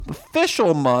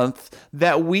official month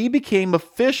that we became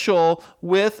official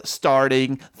with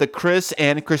starting the Chris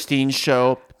and Christine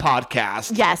Show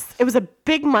podcast. Yes, it was a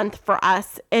big month for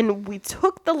us, and we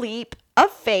took the leap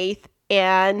of faith,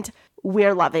 and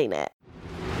we're loving it.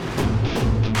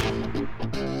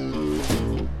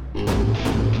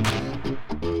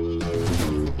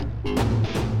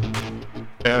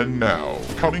 And now,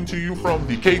 coming to you from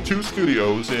the K2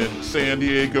 studios in San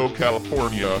Diego,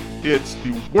 California, it's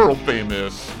the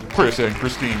world-famous Chris and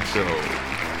Christine Show.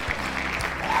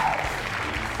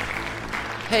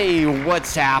 Hey,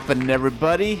 what's happening,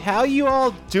 everybody? How you all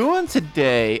doing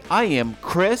today? I am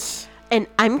Chris. And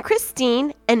I'm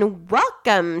Christine, and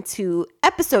welcome to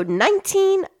episode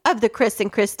 19 of the Chris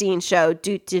and Christine Show.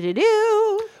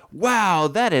 Do-do-do-do. Wow,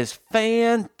 that is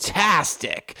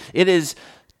fantastic. It is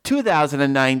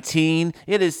 2019.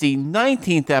 It is the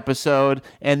 19th episode,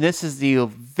 and this is the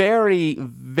very,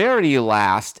 very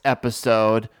last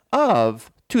episode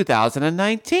of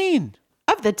 2019.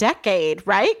 Of the decade,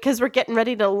 right? Because we're getting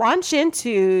ready to launch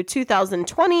into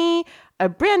 2020, a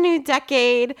brand new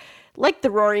decade. Like the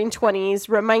Roaring Twenties,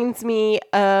 reminds me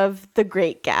of The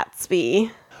Great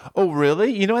Gatsby. Oh,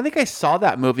 really? You know, I think I saw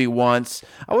that movie once.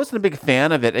 I wasn't a big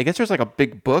fan of it. I guess there's like a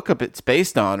big book of it's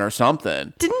based on or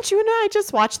something. Didn't you and I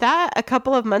just watch that a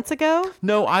couple of months ago?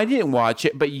 No, I didn't watch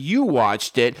it, but you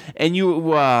watched it, and you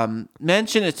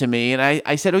mentioned it to me, and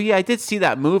I said, oh, yeah, I did see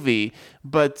that movie,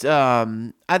 but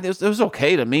it was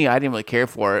okay to me. I didn't really care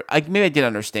for it. Maybe I didn't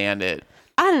understand it.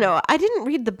 I don't know. I didn't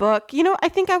read the book. You know, I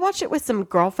think I watched it with some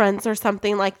girlfriends or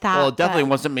something like that. Well, it definitely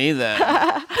wasn't me then.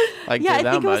 Yeah, I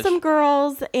think it was some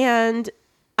girls, and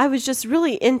I was just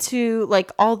really into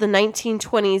like all the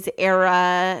 1920s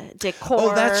era decor.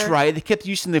 Oh, that's right. They kept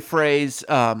using the phrase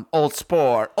old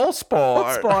sport. Old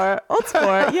sport,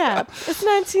 yeah. It's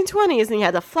 1920s, and you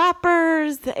had the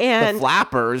flappers and... The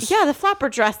flappers? Yeah, the flapper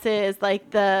dresses, like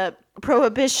the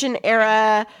Prohibition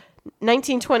era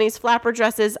 1920s flapper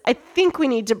dresses. I think we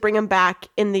need to bring them back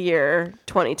in the year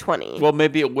 2020. Well,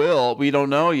 maybe it will. We don't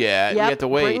know yet. Yep, we have to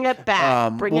wait. Bring it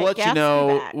back. We'll let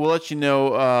you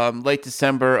know late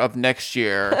December of next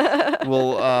year.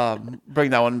 We'll bring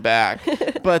that one back.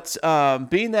 But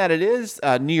being that it is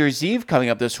New Year's Eve coming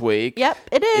up this week. Yep,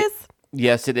 it is.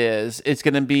 Yes, it is. It's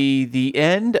going to be the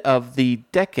end of the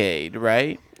decade,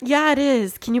 right? Yeah, it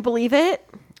is. Can you believe it?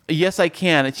 Yes, I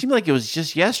can. It seemed like it was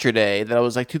just yesterday that it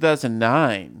was like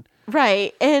 2009.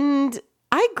 Right. And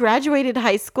I graduated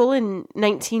high school in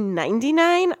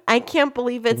 1999. I can't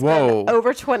believe it's been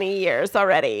over 20 years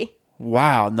already.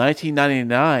 Wow,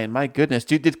 1999. My goodness.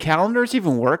 Dude, did calendars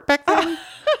even work back then?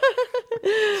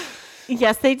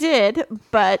 Yes, they did.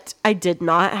 But I did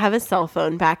not have a cell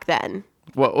phone back then.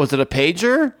 What, was it a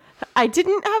pager? I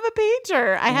didn't have a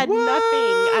pager. I had nothing.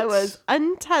 I was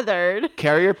untethered.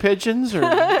 Carrier pigeons? Or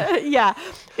yeah.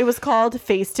 It was called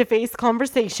face-to-face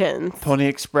conversations. Pony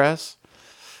Express?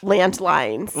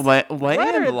 Landlines. Landlines? What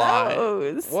are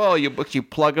those? Whoa, you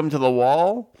plug them to the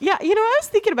wall? Yeah, you know, I was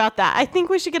thinking about that. I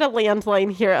think we should get a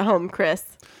landline here at home, Chris.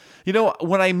 You know,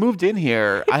 when I moved in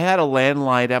here, I had a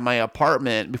landline at my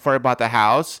apartment before I bought the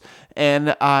house,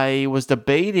 and I was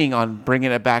debating on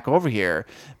bringing it back over here.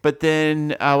 But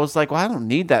then I was like, well, I don't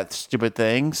need that stupid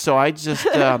thing, so I just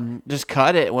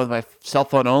cut it with my cell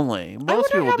phone only. Most people do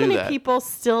that. I wonder how many people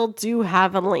still do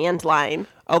have a landline.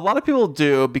 A lot of people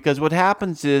do, because what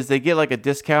happens is they get like a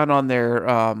discount on their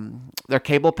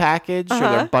cable package, or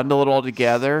they bundle it all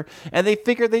together, and they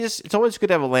figure it's always good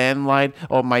to have a landline.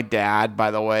 Oh, my dad,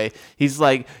 by the way, he's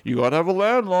like, you gotta have a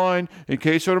landline in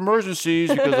case of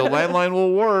emergencies, because the landline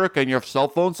will work and your cell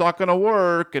phone's not gonna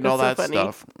work, and all that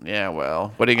stuff. Yeah,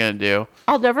 well, what are you gonna do?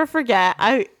 I'll never forget.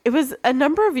 It was a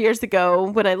number of years ago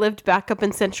when I lived back up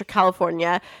in Central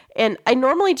California, and I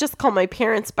normally just call my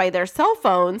parents by their cell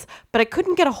phones, but I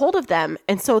couldn't get a hold of them.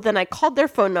 And so then I called their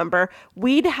phone number.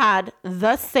 We'd had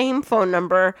the same phone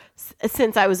number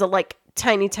since I was a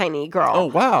tiny girl. Oh,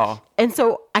 wow. And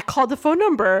so I called the phone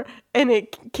number, and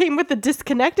it came with the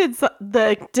disconnected tone.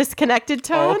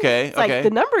 Oh, okay. It's like,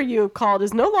 the number you called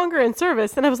is no longer in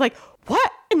service. And I was like,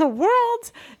 what in the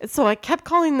world? And so I kept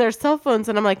calling their cell phones,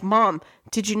 and I'm like, Mom,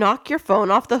 did you knock your phone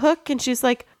off the hook? And she's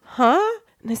like, huh?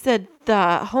 And I said,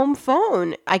 the home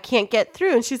phone, I can't get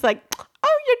through. And she's like,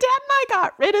 oh, your dad and I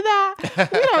got rid of that.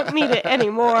 We don't need it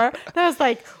anymore. And I was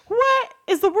like, what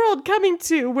is the world coming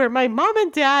to where my mom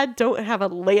and dad don't have a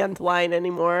landline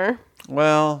anymore?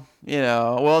 Well,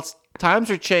 times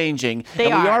are changing.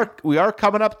 We are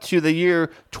coming up to the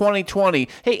year 2020.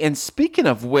 Hey, and speaking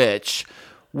of which,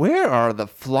 where are the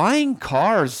flying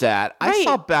cars at? I Right.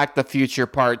 saw Back to the Future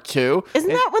Part 2. Isn't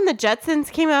that when the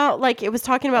Jetsons came out? Like, it was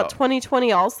talking about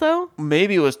 2020 also?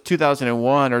 Maybe it was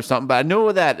 2001 or something, but I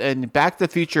know that in Back to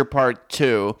the Future Part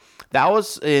 2, that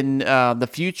was in the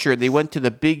future. They went to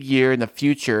the big year in the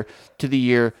future, to the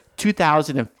year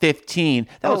 2015.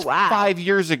 That Oh, was wow. 5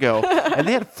 years ago. And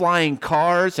they had flying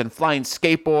cars and flying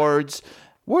skateboards.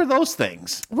 Where are those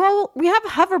things? Well, we have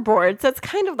hoverboards. That's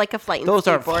kind of like a flight Those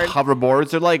aren't skateboard. hoverboards.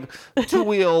 They're like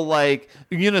two-wheel, like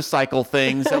unicycle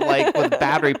things that, like, with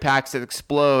battery packs that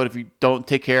explode if you don't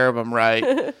take care of them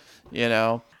right. You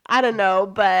know. I don't know,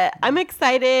 but I'm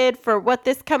excited for what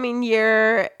this coming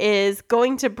year is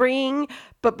going to bring.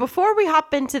 But before we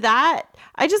hop into that,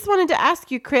 I just wanted to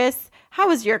ask you, Chris, how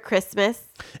was your Christmas?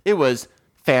 It was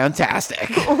fantastic.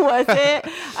 Was it?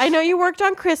 I know you worked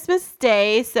on Christmas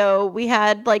Day, so we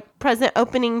had like present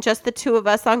opening, just the two of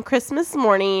us on Christmas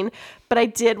morning. But I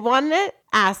did want to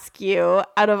ask you,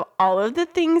 out of all of the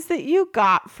things that you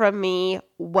got from me,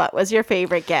 what was your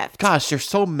favorite gift? Gosh, there's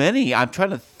so many. I'm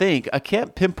trying to think. I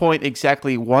can't pinpoint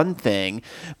exactly one thing,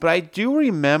 but I do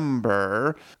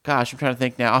remember. Gosh, I'm trying to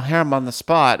think now. Here I'm on the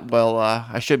spot. Well,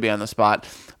 I should be on the spot,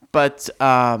 but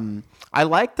I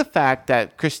like the fact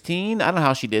that Christine, I don't know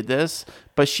how she did this,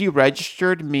 but she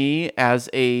registered me as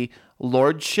a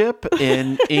lordship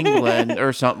in England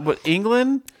or something. What,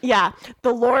 England? Yeah,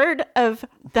 the Lord of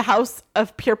the House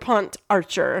of Pierpont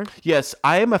Archer. Yes,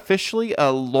 I am officially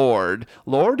a Lord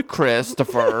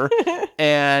Christopher,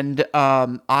 and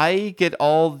I get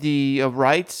all the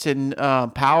rights and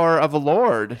power of a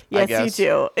Lord. I Yes, guess. you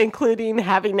do, including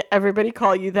having everybody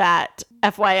call you that.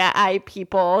 FYI,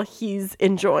 people, he's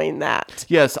enjoying that.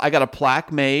 Yes, I got a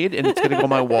plaque made, and it's going to go on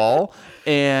my wall.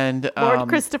 And Lord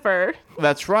Christopher.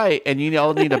 That's right. And you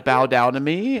all need to bow down to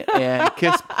me and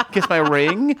kiss my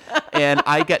ring. And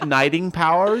I get knighting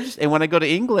powers. And when I go to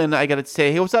England, I got to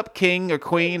say, hey, what's up, king or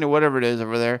queen or whatever it is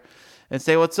over there? And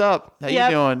say, what's up? How you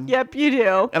doing? Yep, you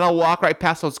do. And I'll walk right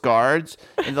past those guards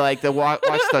and they watch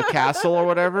the castle or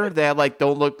whatever. They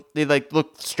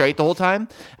look straight the whole time.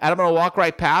 And I'm going to walk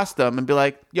right past them and be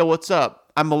like, yo, what's up?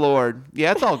 I'm a lord.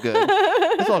 Yeah, it's all good.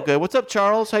 It's all good. What's up,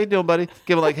 Charles? How you doing, buddy?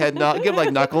 Give him give him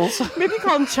like knuckles. Maybe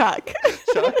call him Chuck.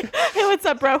 Chuck. Hey, what's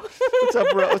up, bro? What's up,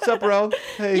 bro? What's up, bro?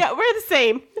 Hey. Yeah, we're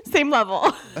the same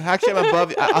level. Actually, I'm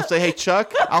above you. I'll say, hey,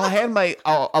 Chuck.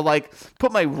 I'll like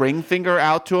put my ring finger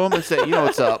out to him and say, you know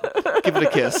what's up. Give it a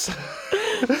kiss.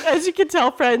 As you can tell,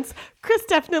 friends, Chris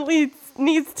definitely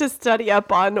needs to study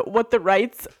up on what the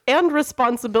rights and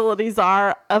responsibilities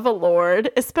are of a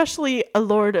lord, especially a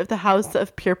lord of the House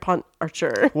of Pierpont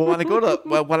Archer. Well, when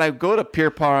I go to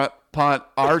Pierpont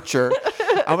Archer,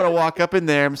 I'm gonna walk up in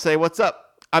there and say, "What's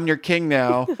up? I'm your king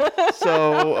now."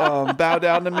 So bow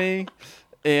down to me,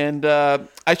 and I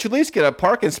should at least get a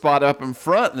parking spot up in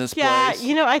front in this place.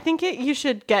 Yeah, I think you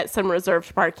should get some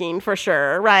reserved parking for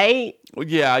sure, right?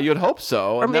 Yeah, you'd hope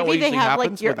so. Or Isn't that what maybe they usually have like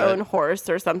happens your with that? own horse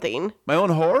or something. My own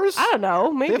horse? I don't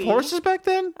know. Maybe They have horses back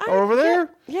then? Or over there?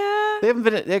 Yeah. They haven't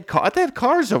been. I thought they had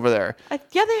cars over there,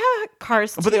 Yeah, they have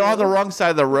cars too. but they're on the wrong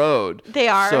side of the road. They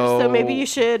are. So maybe you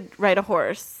should ride a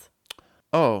horse.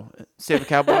 Oh, Save a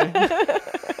Cowboy.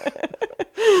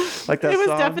 Like that It was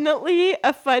song? definitely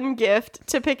a fun gift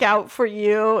to pick out for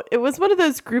you. It was one of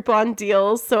those Groupon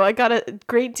deals, so I got a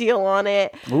great deal on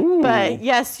it. Ooh. But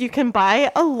yes, you can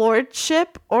buy a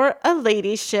lordship or a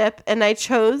ladyship, and I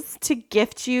chose to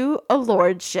gift you a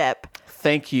lordship.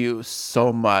 Thank you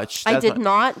so much. I did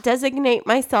not designate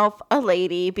myself a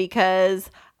lady because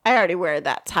I already wear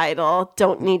that title.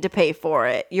 Don't need to pay for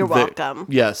it. You're welcome.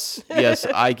 Yes,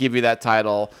 I give you that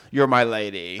title. You're my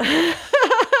lady.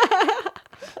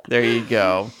 There you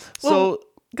go. So,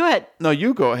 Go ahead. no,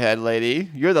 you go ahead, lady.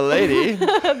 You're the lady.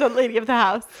 The lady of the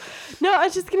house. No, I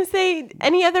was just going to say,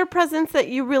 any other presents that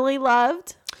you really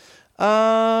loved?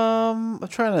 I'm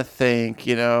trying to think,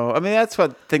 I mean, that's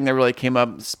one thing that really came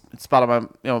up, spot on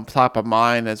my, top of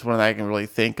mind is one that I can really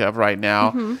think of right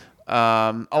now.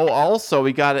 Mm-hmm. Also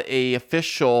we got a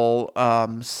official,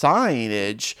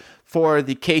 signage for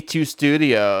the K2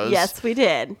 Studios. Yes, we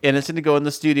did. And it's going to go in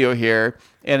the studio here.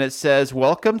 And it says,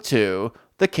 welcome to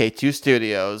the K2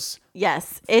 Studios.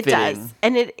 Yes, it Fitting. does.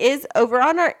 And it is over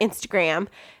on our Instagram.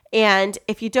 And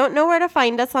if you don't know where to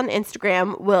find us on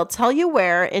Instagram, we'll tell you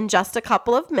where in just a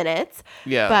couple of minutes.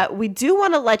 Yeah. But we do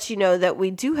want to let you know that we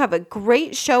do have a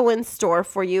great show in store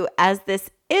for you, as this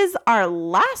is our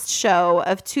last show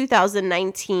of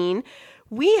 2019.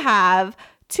 We have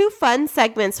 2 fun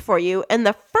segments for you. And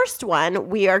the first one,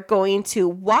 we are going to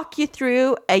walk you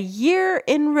through a year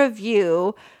in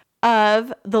review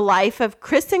of the life of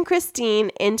Chris and Christine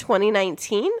in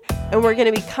 2019. And we're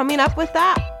going to be coming up with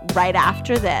that right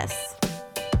after this.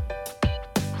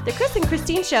 The Chris and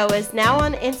Christine Show is now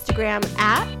on Instagram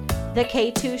at The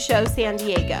K2 Show San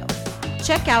Diego.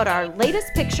 Check out our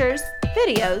latest pictures,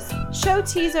 videos, show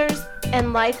teasers,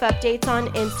 and life updates on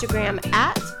Instagram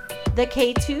at The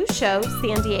K2 Show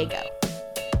San Diego.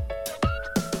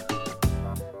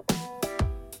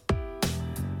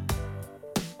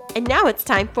 And now it's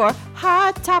time for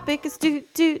Hot Topics. Do.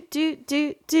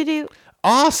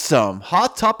 Awesome.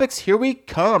 Hot Topics, here we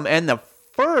come. And the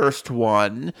first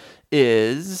one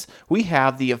is we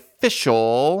have the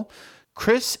official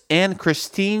Chris and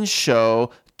Christine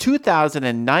Show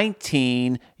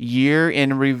 2019 year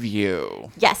in review.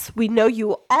 Yes, we know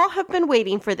you all have been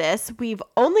waiting for this. We've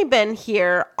only been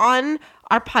here on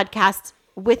our podcast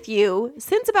with you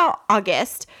since about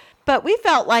August, but we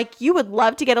felt like you would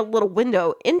love to get a little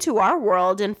window into our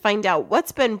world and find out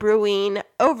what's been brewing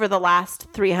over the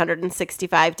last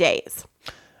 365 days.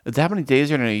 Is that how many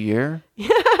days are in a year?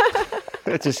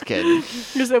 Just kidding.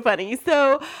 You're so funny.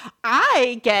 So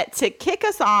I get to kick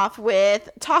us off with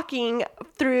talking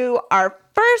through our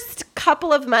first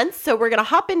couple of months. So we're going to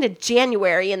hop into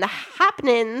January and the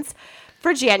happenings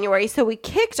for January. So we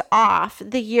kicked off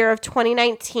the year of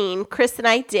 2019. Chris and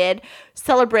I did,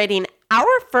 celebrating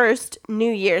our first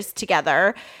New Year's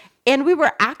together. And we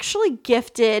were actually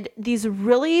gifted these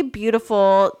really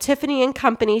beautiful Tiffany &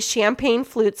 Company champagne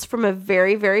flutes from a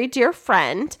very, very dear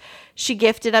friend. She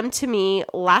gifted them to me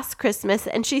last Christmas,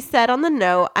 and she said on the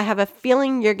note, I have a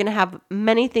feeling you're going to have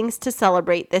many things to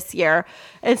celebrate this year.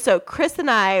 And so Chris and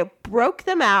I broke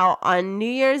them out on New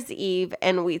Year's Eve,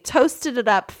 and we toasted it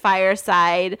up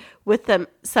fireside with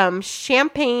some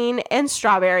champagne and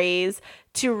strawberries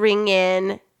to ring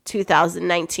in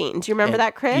 2019. Do you remember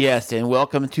that, Chris? Yes, and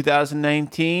welcome to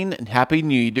 2019 and Happy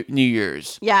New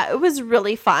Year's. Yeah, it was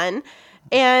really fun.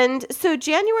 And so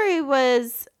January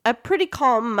was a pretty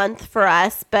calm month for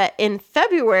us, but in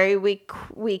February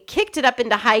we kicked it up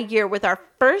into high gear with our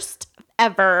first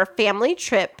ever family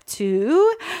trip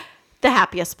to the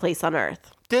happiest place on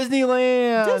earth.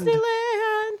 Disneyland.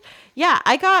 Yeah,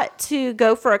 I got to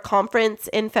go for a conference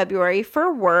in February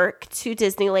for work to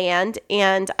Disneyland,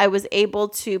 and I was able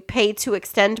to pay to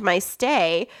extend my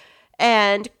stay.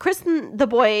 And Chris and the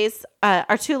boys,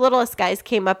 our two littlest guys,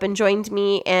 came up and joined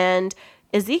me, and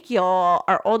Ezekiel,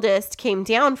 our oldest, came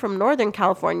down from Northern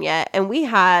California, and we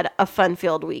had a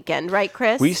fun-filled weekend. Right,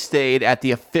 Chris? We stayed at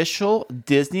the official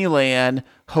Disneyland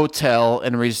Hotel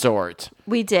and Resort.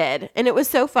 We did, and it was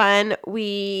so fun.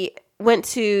 We went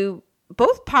to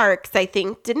both parks, I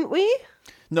think, didn't we?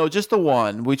 No, just the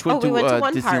one. We went to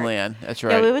one Disneyland. Park. That's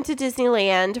right. Yeah, we went to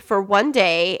Disneyland for one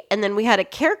day, and then we had a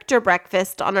character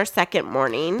breakfast on our second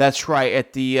morning. That's right,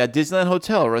 at the Disneyland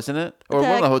Hotel, wasn't it? Or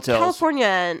one of the hotels.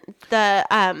 California,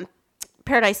 the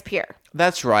Paradise Pier.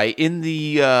 That's right. In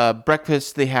the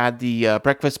breakfast, they had the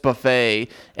breakfast buffet,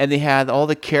 and they had all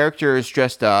the characters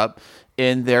dressed up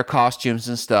in their costumes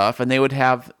and stuff, and they would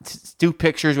do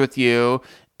pictures with you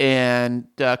and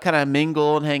kind of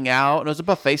mingle and hang out. And it was a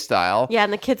buffet style. Yeah,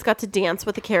 and the kids got to dance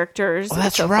with the characters. Oh,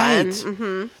 that's right.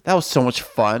 Mm-hmm. That was so much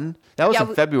fun. That was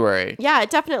in February. Yeah, it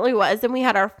definitely was. And we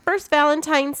had our first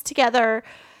Valentine's together,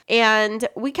 and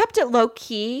we kept it low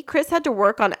key. Chris had to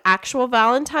work on actual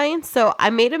Valentine's, so I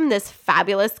made him this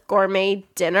fabulous gourmet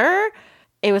dinner.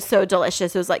 It was so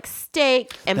delicious. It was like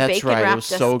steak and bacon wrapped It was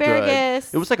so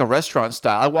asparagus. Good. It was like a restaurant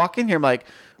style. I walk in here, I'm like,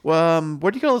 well,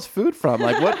 where do you get all this food from?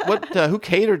 Like, who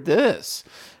catered this?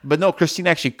 But no, Christine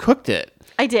actually cooked it.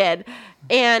 I did.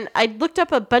 And I looked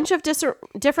up a bunch of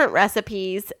different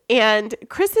recipes, and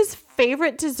Chris's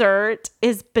favorite dessert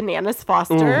is Bananas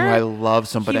Foster. Ooh, I love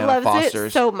some Banana Fosters. He loves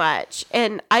it so much.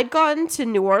 And I'd gone to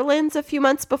New Orleans a few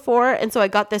months before, and so I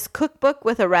got this cookbook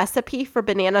with a recipe for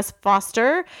Bananas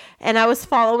Foster, and I was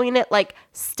following it like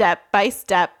step by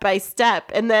step by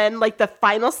step. And then like the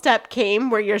final step came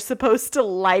where you're supposed to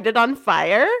light it on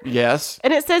fire. Yes.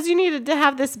 And it says you needed to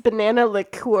have this banana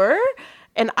liqueur.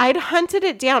 And I'd hunted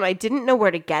it down. I didn't know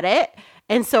where to get it.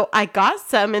 And so I got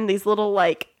some in these little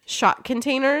like shot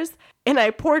containers, and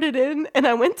I poured it in, and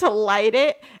I went to light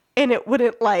it, and it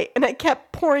wouldn't light. And I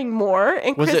kept pouring more.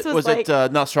 And Chris was like,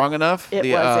 it not strong enough? It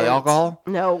the wasn't. Alcohol?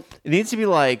 No. It needs to be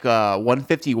like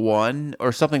 151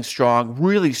 or something strong,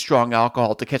 really strong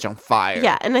alcohol to catch on fire.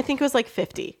 Yeah, and I think it was like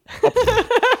 50.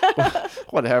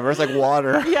 Whatever. It's like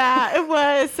water. Yeah, it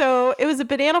was. So it was a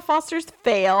Banana Foster's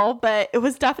fail, but it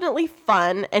was definitely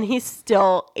fun, and he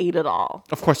still ate it all.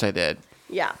 Of course I did.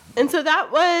 Yeah. And so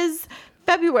that was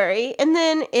February. And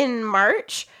then in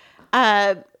March,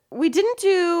 we didn't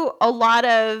do a lot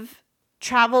of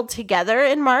traveled together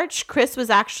in March. Chris was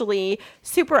actually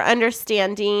super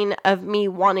understanding of me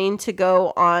wanting to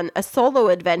go on a solo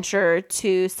adventure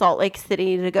to Salt Lake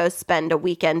City to go spend a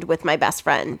weekend with my best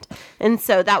friend. And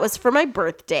so that was for my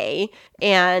birthday.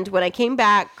 And when I came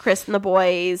back, Chris and the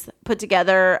boys put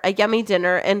together a yummy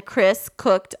dinner, and Chris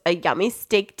cooked a yummy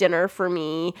steak dinner for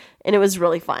me, and it was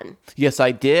really fun. Yes,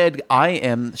 I did. I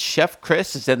am Chef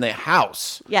Chris is in the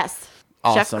house. Yes.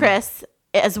 Awesome. Chef Chris,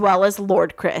 as well as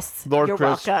Lord Chris. Lord You're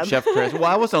Chris, welcome. Chef Chris. Well,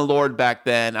 I wasn't a lord back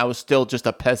then. I was still just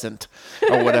a peasant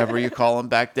or whatever you call him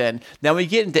back then. Now we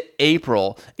get into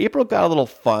April. April got a little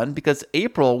fun because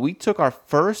April, we took our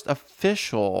first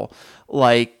official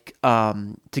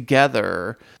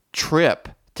together trip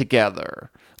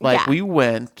together. Yeah. We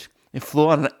went and flew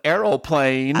on an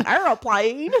aeroplane. An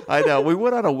aeroplane. I know. We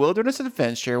went on a wilderness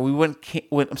adventure. We went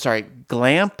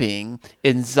glamping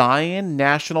in Zion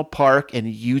National Park in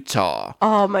Utah.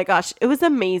 Oh my gosh. It was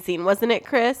amazing, wasn't it,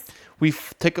 Chris? We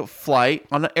took a flight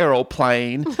on an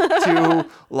aeroplane to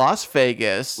Las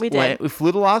Vegas. We did. We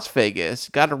flew to Las Vegas,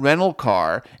 got a rental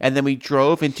car, and then we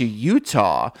drove into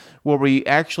Utah, where we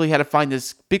actually had to find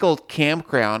this big old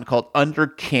campground called Under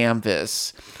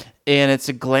Canvas. And it's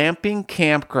a glamping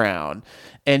campground.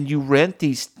 And you rent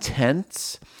these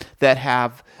tents that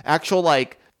have actual,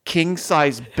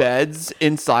 king-size beds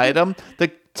inside them. The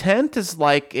tent is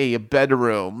like a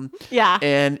bedroom. Yeah.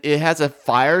 And it has a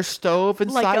fire stove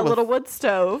inside. Like a with little wood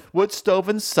stove. wood stove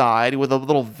inside with a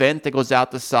little vent that goes out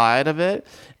the side of it.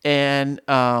 And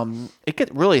it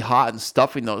gets really hot and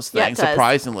stuffy in those Yeah, it things, does.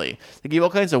 surprisingly. They give you all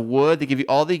kinds of wood. They give you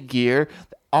all the gear.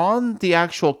 On the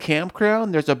actual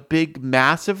campground, there's a big,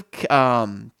 massive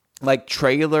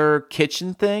trailer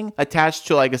kitchen thing attached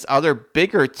to this other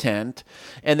bigger tent.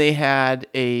 And they had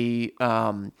a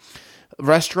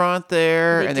restaurant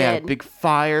there, and they had a did. big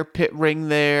fire pit ring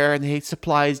there, and they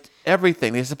supplied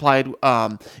everything. They supplied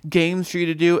games for you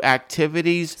to do,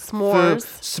 activities, S'mores.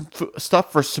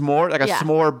 stuff for s'more, like a Yeah.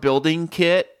 s'more building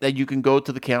kit that you can go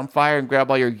to the campfire and grab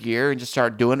all your gear and just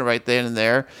start doing it right then and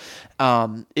there.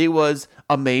 It was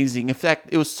amazing. In fact,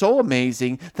 it was so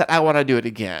amazing that I want to do it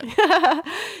again.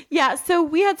 Yeah, so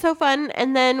we had so fun,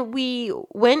 and then we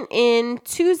went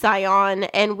into Zion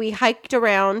and we hiked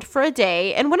around for a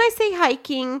day. And when I say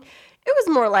hiking, it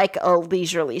was more like a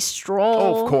leisurely stroll.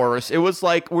 Oh, of course. It was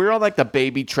we were on the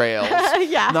baby trails.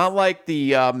 Yeah. Not like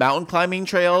the mountain climbing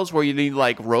trails where you need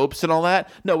ropes and all that.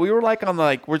 No, we were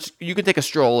you could take a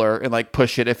stroller and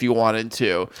push it if you wanted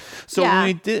to. So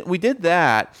Yeah. we did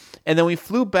that. And then we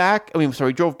drove back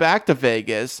to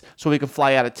Vegas so we could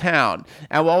fly out of town.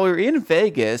 And while we were in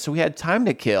Vegas, we had time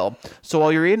to kill. So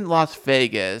while you're in Las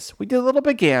Vegas, we did a little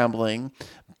bit of gambling.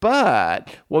 But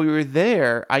while we were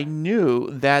there, I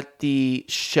knew that the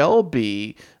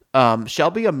Shelby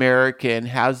American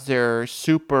has their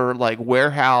super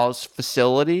warehouse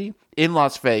facility in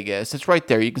Las Vegas. It's right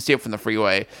there. You can see it from the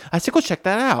freeway. I said, go check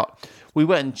that out. We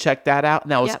went and checked that out,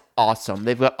 and that was awesome.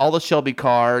 They've got all the Shelby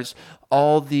cars,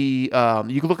 all the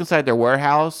you can look inside their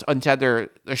warehouse, inside their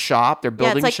shop, their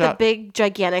building it's shop. the big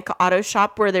gigantic auto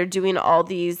shop where they're doing all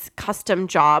these custom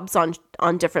jobs on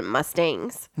different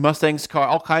Mustangs. Mustangs car,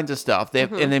 all kinds of stuff. They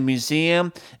have in a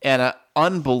museum and an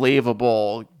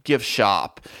unbelievable gift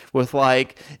shop with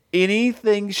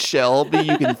anything Shelby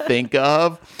you can think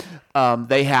of.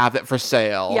 They have it for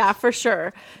sale. Yeah, for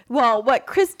sure. Well, what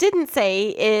Chris didn't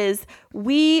say is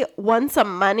we won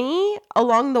some money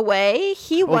along the way.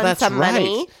 He won that's some right.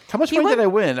 money. How much money did I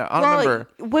win? I don't remember.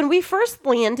 When we first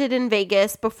landed in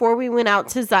Vegas, before we went out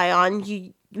to Zion,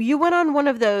 you went on one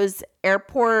of those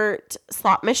airport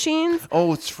slot machines.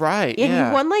 Oh, it's right. And yeah.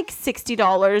 you won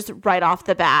 $60 right off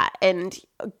the bat. And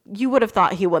you would have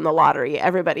thought he won the lottery.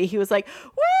 Everybody, he was like,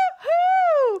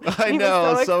 woohoo! I He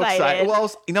know, was so excited. Well,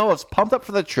 I was pumped up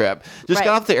for the trip. Just Right.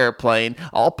 got off the airplane,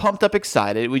 all pumped up,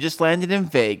 excited. We just landed in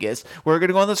Vegas. We're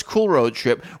gonna go on this cool road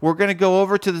trip. We're gonna go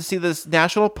over to see this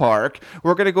national park.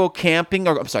 We're gonna go camping,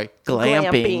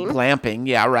 glamping.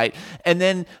 Yeah, right. And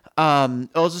then I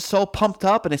was just so pumped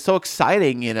up, and it's so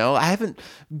exciting. I haven't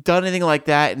done anything like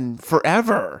that in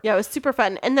forever. Yeah, it was super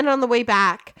fun. And then on the way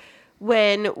back,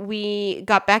 when we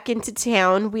got back into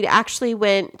town, we actually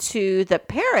went to the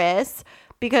Paris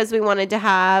because we wanted to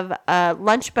have a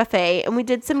lunch buffet, and we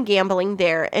did some gambling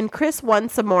there. And Chris won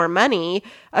some more money,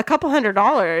 a couple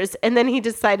 $100, and then he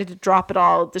decided to drop it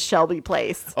all at the Shelby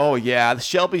place. Oh, yeah. The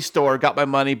Shelby store got my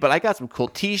money, but I got some cool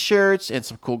T-shirts and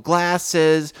some cool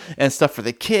glasses and stuff for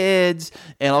the kids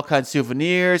and all kinds of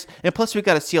souvenirs. And plus, we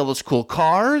got to see all those cool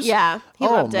cars. Yeah, he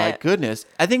loved Oh, my it. goodness.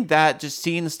 I think that just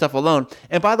seeing the stuff alone.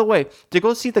 And by the way, to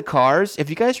go see the cars,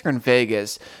 if you guys are in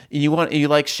Vegas and you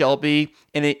like Shelby,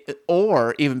 or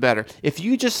Or even better, if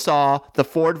you just saw the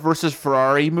Ford versus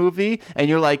Ferrari movie and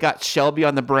you're like got Shelby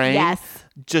on the brain, Yes.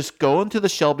 just go into the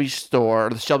Shelby store, or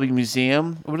the Shelby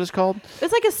Museum. What is it called?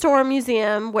 It's like a store,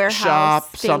 museum, warehouse Shop,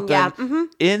 thing. something. Yeah. Mm-hmm.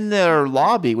 In their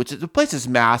lobby, which is the place is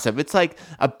massive. It's like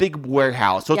a big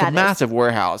warehouse. So it's Yeah, a it is. massive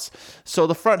warehouse. So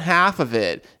the front half of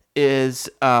it is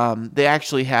they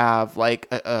actually have like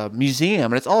a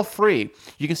museum, and it's all free.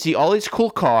 You can see all these cool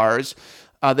cars.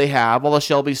 They have all the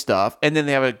Shelby stuff, and then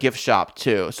they have a gift shop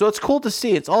too. So it's cool to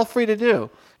see. It's all free to do.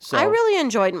 So I really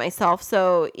enjoyed myself.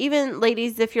 So even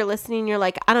ladies, if you're listening, you're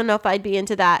like, I don't know if I'd be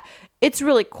into that. It's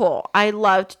really cool. I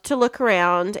loved to look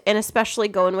around, and especially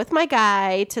going with my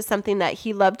guy to something that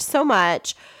he loved so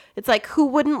much. It's like, who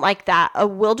wouldn't like that? A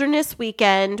wilderness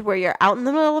weekend where you're out in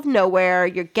the middle of nowhere,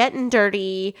 you're getting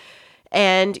dirty,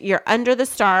 and you're under the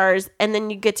stars, and then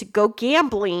you get to go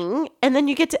gambling, and then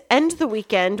you get to end the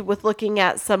weekend with looking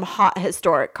at some hot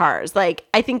historic cars. Like,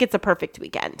 I think it's a perfect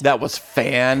weekend. that was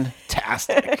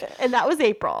fantastic. And that was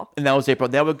April. And that was April.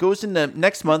 Now what goes in the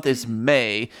next month is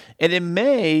May. And in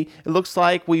May, it looks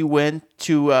like we went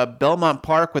to Belmont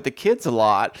Park with the kids a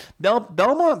lot.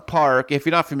 Belmont Park, if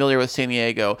you're not familiar with San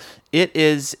Diego, it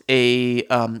is a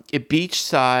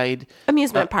beachside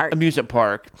Amusement park. Amusement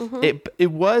park.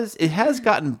 It has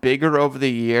gotten bigger over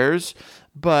the years.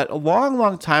 But a long,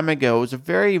 long time ago, it was a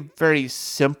very, very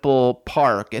simple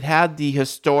park. It had the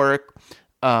historic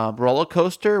roller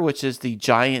coaster, which is the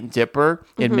Giant Dipper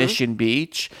in Mission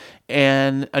Beach.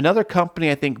 And another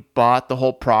company, I think, bought the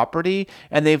whole property.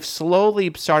 And they've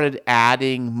slowly started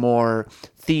adding more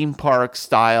theme park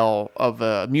style of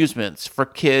amusements for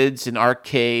kids and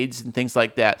arcades and things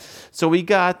like that. So we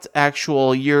got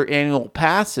actual annual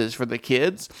passes for the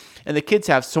kids. And the kids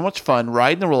have so much fun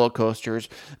riding the roller coasters,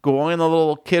 going on the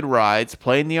little kid rides,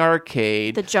 playing the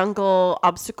arcade. The jungle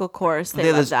obstacle course. They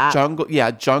love There's that. jungle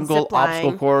Zip line.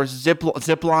 obstacle course,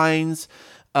 zip lines,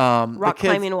 Rock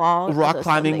climbing walls. rock those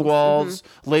climbing things. walls,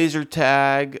 laser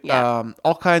tag, Yeah.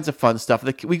 all kinds of fun stuff.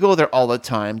 We go there all the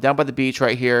time, down by the beach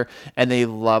right here, and they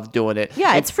love doing it.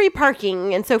 Yeah, it's free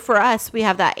parking. And so for us, we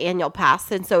have that annual pass.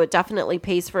 And so it definitely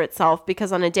pays for itself,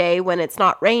 because on a day when it's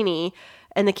not rainy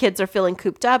and the kids are feeling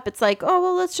cooped up, it's like, oh,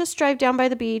 well, let's just drive down by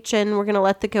the beach and we're going to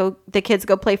let the kids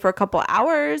go play for a couple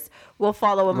hours. We'll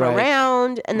follow them Right.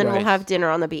 around, and then Right. we'll have dinner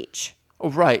on the beach. Oh,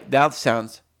 right. That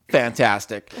sounds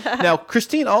fantastic. Now,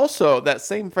 Christine also, that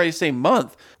very same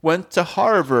month, went to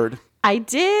Harvard. I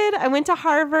did. I went to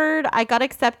Harvard. I got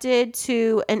accepted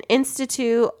to an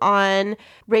institute on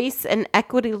race and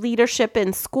equity leadership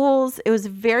in schools. It was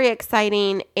very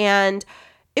exciting, and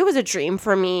it was a dream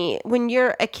for me. When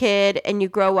you're a kid and you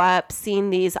grow up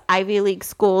seeing these Ivy League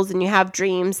schools and you have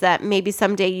dreams that maybe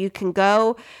someday you can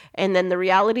go, and then the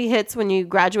reality hits when you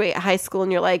graduate high school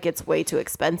and you're like, it's way too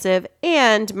expensive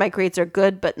and my grades are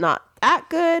good but not that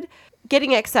good.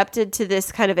 Getting accepted to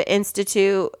this kind of an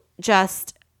institute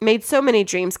just made so many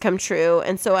dreams come true.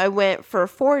 And so I went for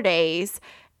 4 days,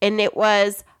 and it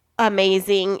was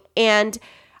amazing. And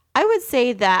I would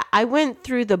say that I went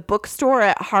through the bookstore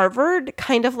at Harvard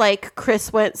kind of like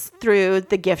Chris went through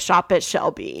the gift shop at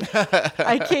Shelby.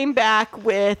 I came back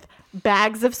with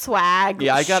bags of swag.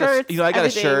 Yeah, I got shirts, I got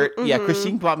everything. a shirt. Yeah,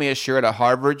 Christine bought me a shirt, a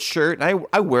Harvard shirt, and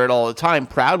I wear it all the time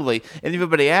proudly. And if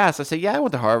everybody asks, I say, yeah, I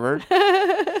went to Harvard.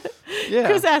 Yeah.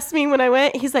 Chris asked me when I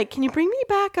went, he's like, can you bring me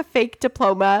back a fake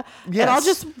diploma? Yes. And I'll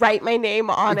just write my name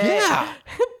on it. Yeah.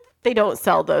 They don't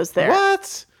sell those there.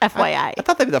 What? FYI. I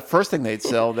thought that'd be the first thing they'd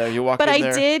sell there. You walk But in I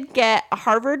there. did get a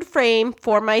Harvard frame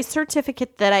for my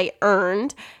certificate that I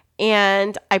earned,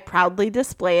 and I proudly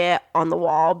display it on the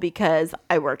wall because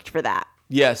I worked for that.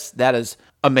 Yes, that is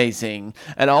amazing.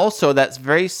 And also, that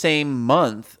very same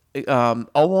month,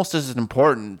 almost as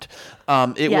important,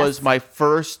 it Yes. was my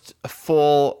first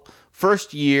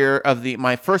year of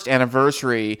my first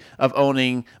anniversary of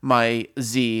owning my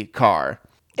Z car.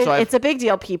 It's a big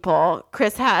deal, people.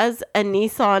 Chris has a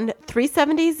Nissan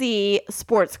 370Z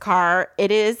sports car. It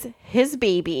is his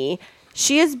baby.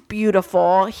 She is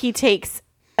beautiful. He takes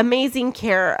amazing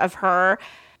care of her,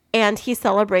 and he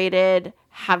celebrated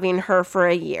having her for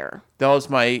a year. That was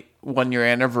my 1 year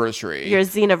anniversary. Your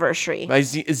Xeniversary. My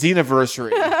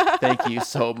Xeniversary. Thank you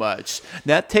so much.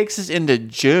 That takes us into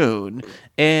June.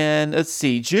 And let's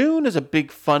see, June is a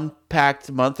big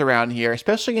fun-packed month around here,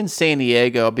 especially in San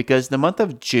Diego, because the month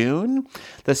of June,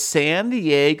 the San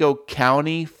Diego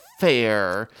County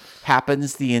Fair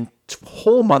happens the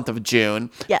whole month of June,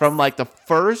 Yes. from like the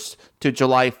 1st to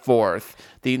July 4th.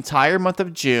 The entire month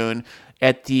of June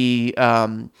at the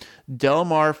Del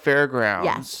Mar Fairgrounds.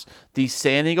 Yes. The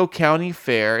San Diego County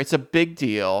Fair. It's a big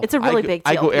deal. It's a really big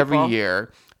I deal, go every people.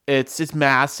 year. It's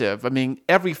massive. I mean,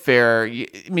 every fair.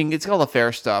 It's all the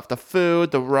fair stuff: the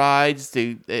food, the rides,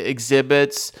 the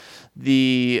exhibits,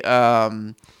 the.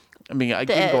 I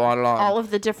can go on and on. All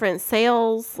of the different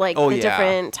sales, like Oh, the yeah.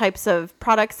 different types of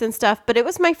products and stuff. But it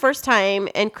was my first time,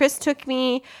 and Chris took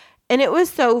me, and it was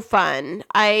so fun.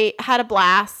 I had a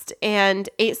blast and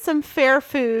ate some fair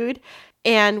food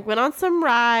and went on some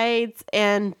rides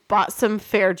and bought some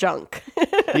fair junk.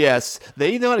 Yes,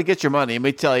 they know how to get your money. Let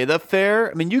me tell you, the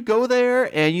fair. I mean, you go there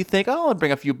and you think, "Oh, I'll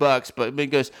bring a few bucks," but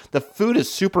because the food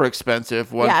is super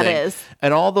expensive. One Yeah, it thing, is.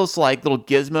 and all those like little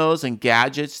gizmos and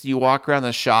gadgets. You walk around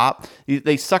the shop,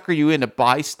 they sucker you in to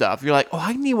buy stuff. You're like, "Oh,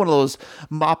 I need one of those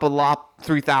Mop-a-Lop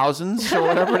 3000s or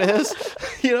whatever it is."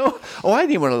 Oh, I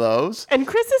need one of those. And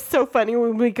Chris is so funny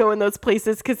when we go in those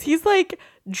places because he's like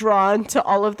drawn to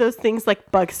all of those things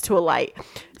like bugs to a light.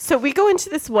 So we go into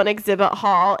this one exhibit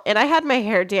hall and I had my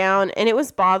hair down and it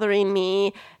was bothering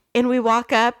me. And we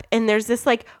walk up and there's this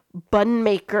like bun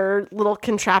maker little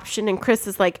contraption. And Chris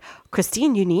is like,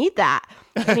 "Christine, you need that."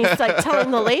 And he's like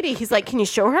telling the lady, he's like, "Can you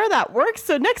show her that works?"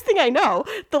 So next thing I know,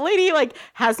 the lady like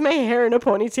has my hair in a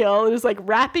ponytail and is like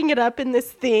wrapping it up in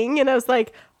this thing. And I was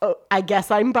like, "Oh, I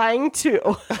guess I'm buying too."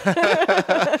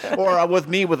 Or with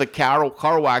me with a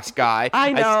car wax guy.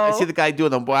 I know. I see the guy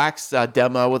doing the wax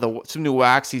demo with some new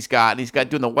wax he's got. And he's got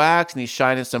doing the wax and he's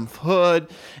shining some hood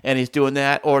and he's doing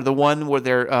that. Or the one where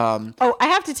they're Oh, I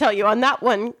have to tell you, on that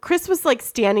one, Chris was like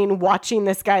standing watching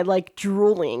this guy like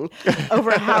drooling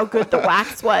over how good the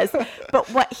wax was. But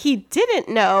what he didn't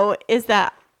know is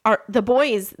that the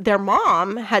boys, their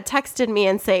mom had texted me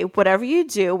and say, "Whatever you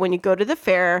do when you go to the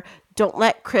fair, don't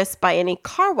let Chris buy any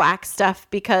car wax stuff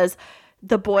because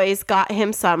the boys got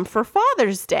him some for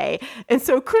Father's Day." And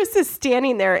so Chris is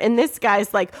standing there and this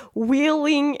guy's like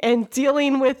wheeling and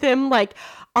dealing with him like,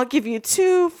 "I'll give you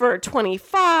 2 for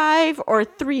 25 or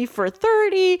 3 for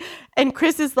 30. And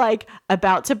Chris is like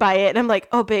about to buy it. And I'm like,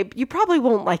 "Oh, babe, you probably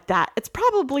won't like that. It's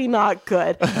probably not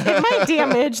good. It might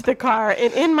damage the car."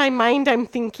 And in my mind, I'm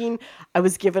thinking, I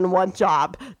was given one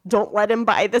job. Don't let him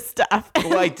buy the stuff.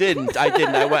 Well, I didn't. I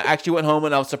actually went home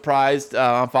and I was surprised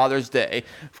on Father's Day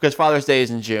because Father's Day is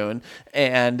in June.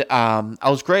 And I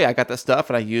was great. I got the stuff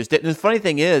and I used it. And the funny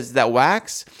thing is that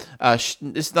wax, this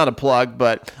is not a plug,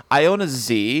 but I own a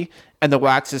Z and the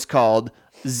wax is called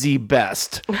Z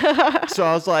Best. So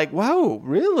I was like, wow,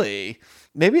 really?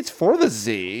 Maybe it's for the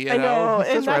Z. I know. It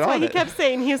says And that's right why on he it. kept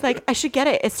saying, he was like, "I should get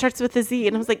it. It starts with a Z."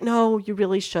 And I was like, "No, you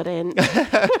really shouldn't."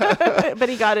 But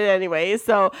he got it anyway.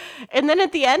 So, and then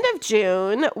at the end of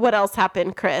June, what else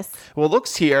happened, Chris? Well, it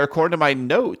looks here, according to my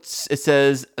notes, it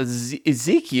says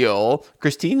Ezekiel,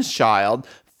 Christine's child,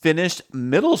 finished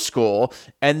middle school,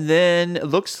 and then it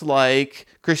looks like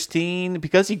Christine,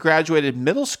 because he graduated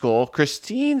middle school,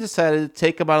 Christine decided to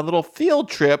take him on a little field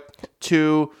trip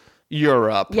to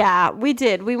Europe. Yeah, we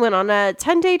did. We went on a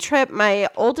 10-day trip. My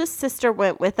oldest sister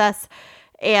went with us.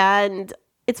 And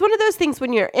it's one of those things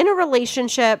when you're in a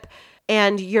relationship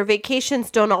and your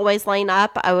vacations don't always line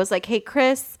up. I was like, "Hey,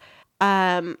 Chris,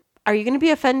 are you going to be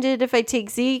offended if I take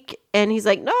Zeke?" And he's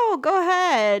like, "No, go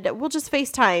ahead. We'll just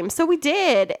FaceTime." So we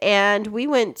did. And we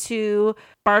went to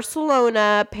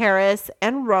Barcelona, Paris,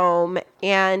 and Rome.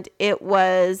 And it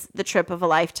was the trip of a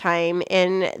lifetime.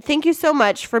 And thank you so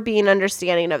much for being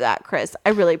understanding of that, Chris. I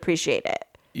really appreciate it.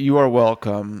 You are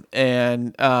welcome.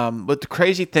 And what the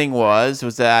crazy thing was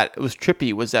that it was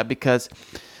trippy, was that because,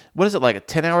 what is it, like a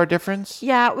 10-hour difference?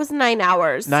 Yeah, it was 9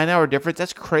 hours. 9-hour difference.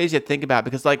 That's crazy to think about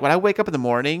because, like, when I wake up in the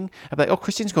morning, I'm like, "Oh,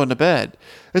 Christine's going to bed."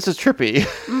 This is trippy.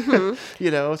 Mm-hmm.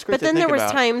 It's crazy. But then to there think was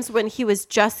about. times when he was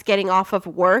just getting off of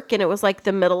work and it was like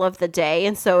the middle of the day.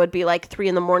 And so it'd be like 3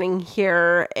 a.m.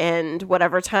 here and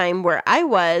whatever time where I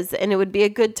was. And it would be a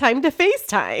good time to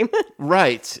FaceTime.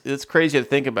 Right. It's crazy to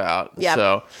think about. Yep.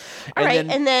 So, All right.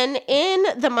 And then in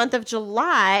the month of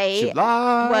July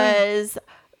was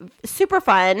super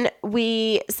fun.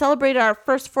 We celebrated our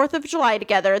first 4th of July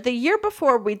together. The year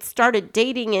before, we'd started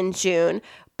dating in June,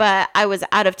 but I was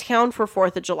out of town for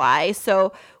 4th of July.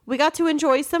 So we got to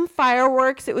enjoy some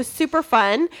fireworks. It was super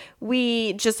fun.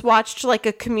 We just watched like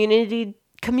a community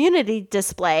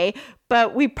display,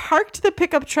 but we parked the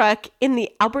pickup truck in the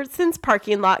Albertsons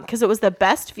parking lot because it was the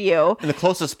best view. And the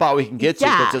closest spot we can get to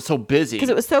because it's so busy. Because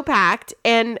it was so packed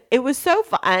and it was so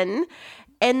fun.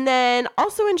 And then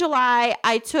also in July,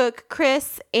 I took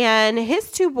Chris and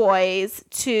his 2 boys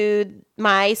to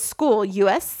my school,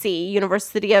 USC,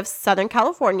 University of Southern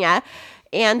California.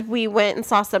 And we went and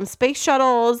saw some space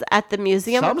shuttles at the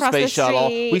museum Some across space the shuttle.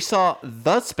 street. We saw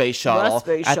the space shuttle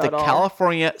space at the shuttle.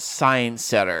 California Science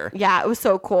Center. Yeah, it was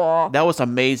so cool. That was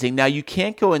amazing. Now, you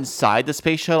can't go inside the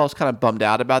space shuttle. I was kind of bummed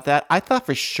out about that. I thought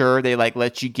for sure they like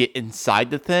let you get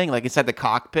inside the thing, like inside the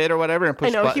cockpit or whatever, and push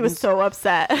I know, buttons. he was so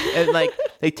upset. And like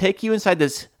they take you inside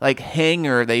this like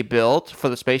hangar they built for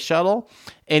the space shuttle,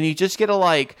 and you just get to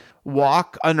like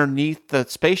walk underneath the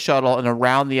space shuttle and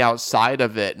around the outside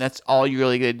of it, and that's all you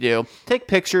really get to do. Take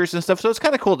pictures and stuff. So it's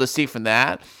kind of cool to see from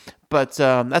that. But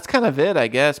that's kind of it, I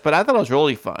guess. But I thought it was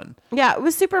really fun. Yeah, it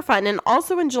was super fun. And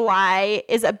also in July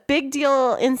is a big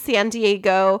deal in San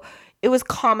Diego. It was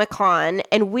Comic-Con,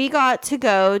 and we got to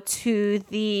go to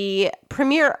the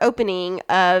premiere opening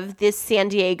of this San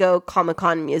Diego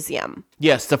Comic-Con museum.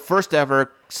 Yes, the first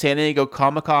ever San Diego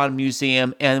Comic-Con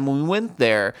museum. And when we went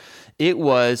there, it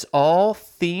was all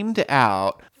themed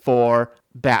out for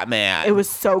Batman. It was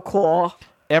so cool.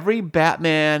 Every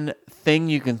Batman thing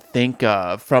you can think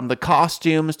of, from the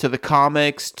costumes to the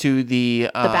comics to the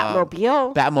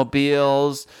Batmobile.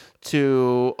 Batmobiles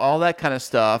to all that kind of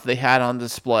stuff they had on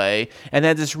display. And they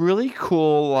had this really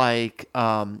cool, like,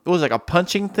 it was like a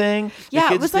punching thing.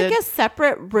 Yeah, it was like a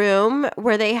separate room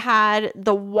where they had,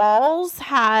 the walls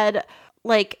had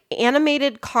like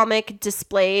animated comic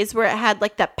displays where it had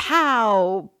like the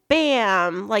pow,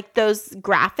 bam, like those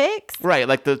graphics. Right,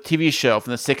 like the TV show from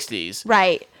the 60s.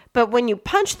 Right. But when you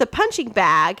punch the punching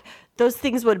bag, those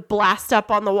things would blast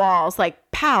up on the walls like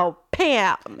pow,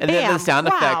 pam, And bam, then the sound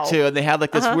wow. effect too, and they had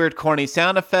like this weird corny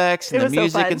sound effects and It the was so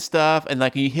music fun. and stuff, and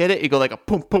like when you hit it, you go like a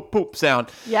poop poop poop sound.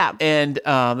 Yeah. And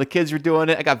the kids were doing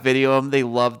it. I got video of them. They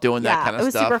love doing that kind of it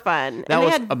was stuff. super fun. That And they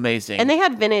was had- amazing. And they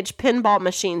had vintage pinball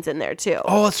machines in there too.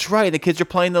 Oh, that's right. The kids are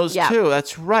playing those Yeah. too.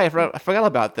 That's right. I forgot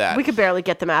about that. We could barely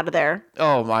get them out of there.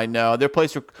 Oh, I know. Their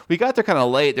place. We got there kind of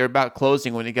late. They're about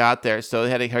closing when we got there, so they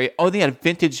had to hurry. Oh, they had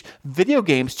vintage video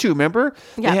games too. Remember?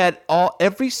 Yeah. They had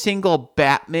every single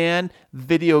Batman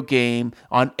video game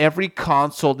on every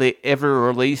console they ever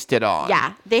released it on.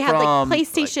 Yeah. They had From, like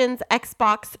PlayStations,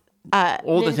 Xbox,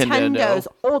 Old Nintendo. Nintendos,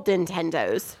 old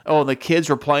Nintendos. Oh, and the kids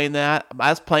were playing that. I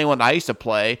was playing one I used to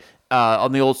play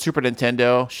on the old Super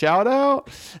Nintendo. Shout out.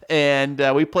 And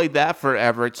we played that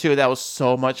forever, too. That was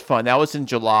so much fun. That was in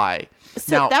July.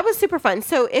 So Now, that was super fun.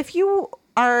 So if you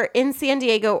are in San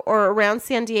Diego or around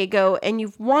San Diego and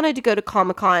you've wanted to go to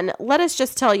Comic-Con, let us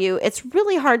just tell you, it's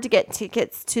really hard to get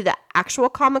tickets to the actual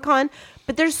Comic-Con,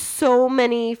 but there's so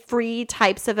many free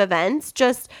types of events.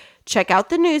 Just check out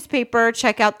the newspaper,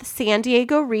 check out the San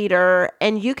Diego Reader,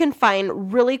 and you can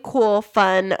find really cool,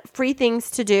 fun, free things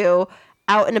to do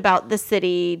out and about the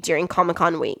city during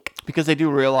Comic-Con week. because they do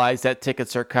realize that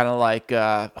tickets are kind of like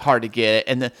hard to get,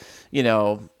 and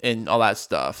and all that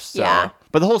stuff. So, Yeah.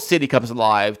 But the whole city comes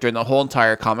alive during the whole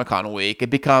entire Comic-Con week. It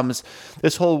becomes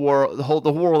this whole world,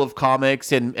 the world of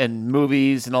comics and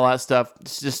movies and all that stuff.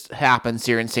 It just happens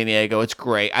here in San Diego. It's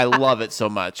great. I love it so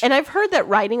much. And I've heard that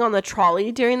riding on the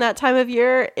trolley during that time of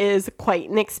year is quite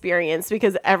an experience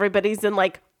because everybody's in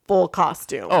like full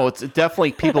costume. Oh, it's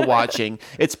definitely people watching.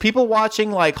 It's people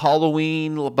watching like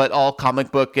Halloween, but all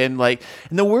comic book and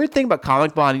the weird thing about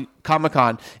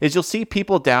Comic-Con is you'll see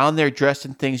people down there dressed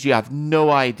in things you have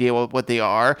no idea what they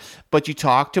are, but you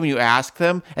talk to them, you ask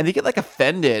them, and they get like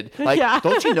offended. Like, Yeah.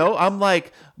 Don't you know I'm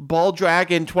like Ball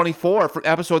Dragon 24 from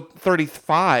episode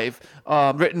 35,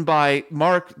 written by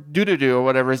Mark Doodoo or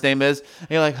whatever his name is. And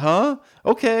you're like, huh?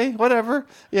 Okay, whatever.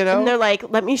 And they're like,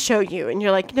 let me show you. And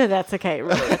you're like, no, that's okay.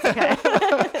 Really, that's okay.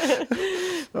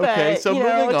 Okay, so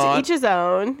moving on. To each his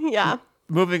own. Yeah.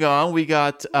 Moving on, we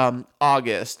got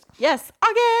August. Yes.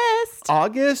 August.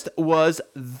 August was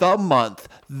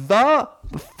the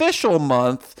official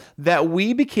month that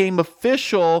we became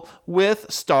official with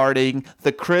starting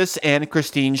the Chris and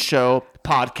Christine Show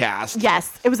podcast.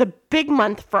 Yes. It was a big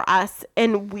month for us.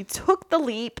 And we took the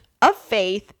leap of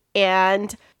faith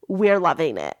and we're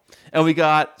loving it. And we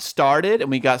got started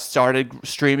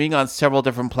streaming on several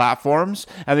different platforms.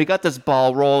 And we got this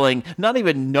ball rolling, not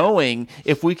even knowing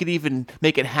if we could even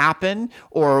make it happen,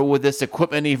 or would this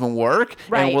equipment even work?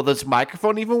 Right. And will this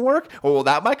microphone even work? Or will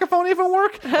that microphone even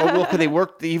work? Or could they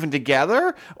work even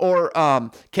together? Or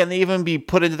can they even be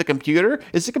put into the computer?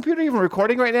 Is the computer even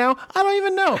recording right now? I don't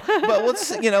even know. But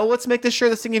let's make sure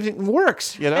this thing even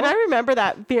works. And I remember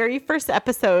that very first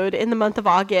episode in the month of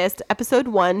August, episode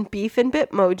 1, Beef and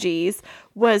Bitmojis,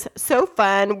 was so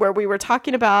fun, where we were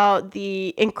talking about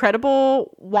the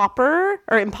Incredible Whopper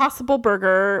or Impossible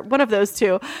Burger, one of those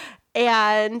two.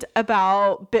 and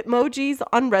about Bitmojis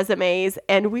on resumes,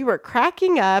 and we were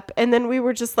cracking up, and then we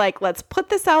were just like, let's put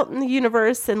this out in the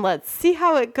universe and let's see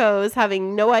how it goes,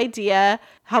 having no idea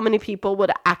how many people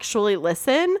would actually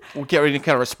listen. We'll get any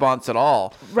kind of response at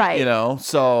all. Right. You know,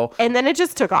 so. And then it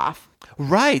just took off.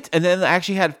 Right. And then I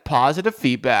actually had positive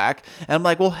feedback. And I'm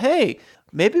like, well, hey,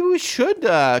 maybe we should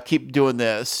keep doing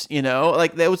this. You know,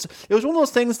 like it was one of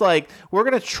those things like we're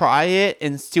going to try it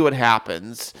and see what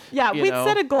happens. Yeah. you We'd know?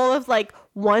 set a goal of like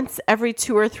once every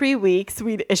 2 or 3 weeks,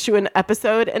 we'd issue an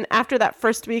episode. And after that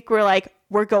first week, we're like,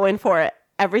 we're going for it.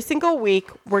 Every single week,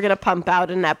 we're going to pump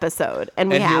out an episode.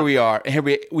 And here we are. Here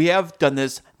we have done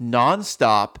this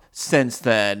nonstop since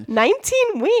then.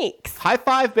 19 weeks. High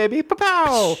five, baby.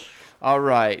 Pow. All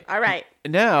right. All right.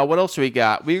 Now, what else do we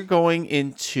got? We're going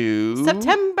into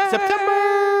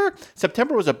September.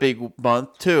 September was a big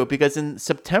month too, because in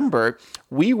September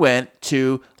we went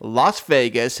to Las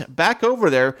Vegas. Back over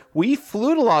there, we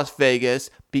flew to Las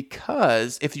Vegas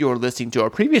because if you were listening to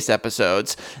our previous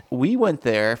episodes, we went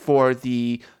there for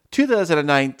the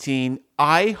 2019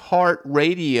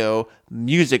 iHeartRadio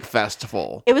Music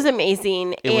Festival. It was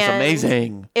amazing. It was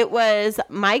amazing. It was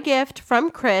my gift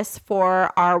from Chris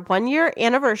for our 1-year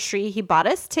anniversary. He bought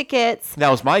us tickets. That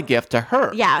was my gift to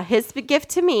her. Yeah, his gift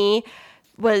to me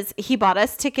was he bought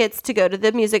us tickets to go to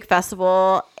the music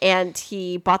festival, and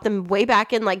he bought them way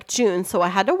back in like June, so I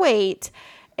had to wait.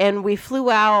 And we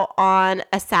flew out on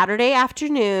a Saturday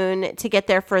afternoon to get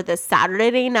there for the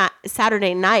Saturday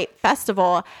night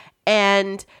festival.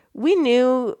 And we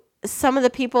knew some of the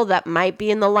people that might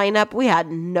be in the lineup. We had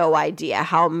no idea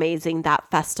how amazing that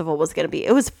festival was going to be.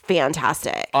 It was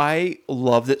fantastic. I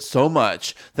loved it so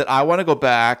much that I want to go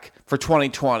back for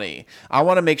 2020. I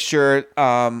want to make sure,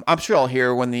 I'm sure I'll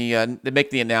hear when they make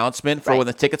the announcement for when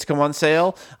the tickets come on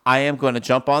sale. I am going to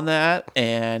jump on that,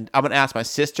 and I'm going to ask my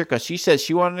sister because she said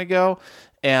she wanted to go.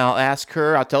 And I'll ask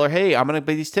her, I'll tell her, hey, I'm going to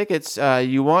buy these tickets.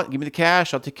 You want? Give me the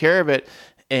cash. I'll take care of it.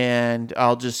 And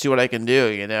I'll just see what I can do,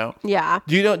 you know? Yeah.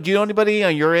 Do you know anybody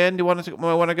on your end who want to go?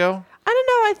 I don't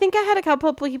know. I think I had a couple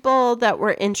of people that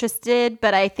were interested,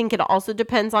 but I think it also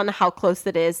depends on how close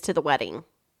it is to the wedding.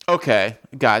 Okay,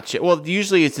 gotcha. Well,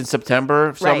 usually it's in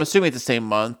September, so I'm Right. assuming it's the same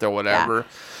month or whatever. Yeah.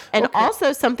 And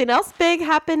also something else big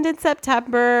happened in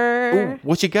September. Ooh,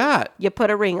 what you got? You put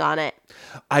a ring on it.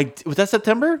 Was that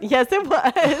September? Yes, it was.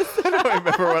 I don't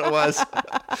remember what it was.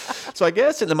 So I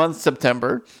guess in the month of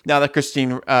September, now that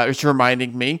Christine is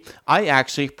reminding me, I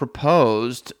actually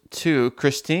proposed to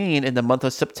Christine in the month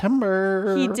of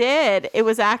September. He did. It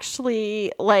was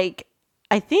actually like,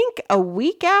 I think a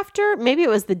week after, maybe it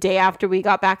was the day after we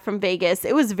got back from Vegas.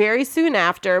 It was very soon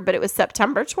after, but it was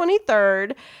September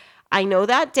 23rd. I know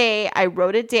that day. I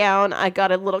wrote it down. I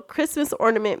got a little Christmas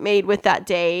ornament made with that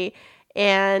day.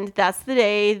 And that's the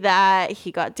day that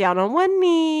he got down on one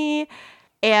knee.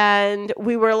 And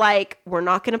we were like, we're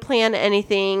not going to plan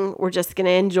anything. We're just going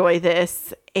to enjoy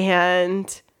this.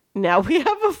 And now we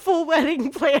have a full wedding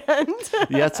planned.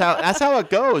 Yeah, that's how it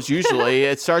goes usually.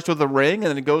 It starts with a ring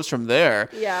and then it goes from there.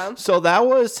 Yeah. So that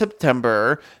was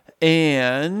September.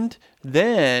 And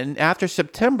then after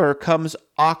September comes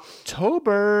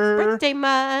October. Birthday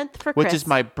month for Chris. Which is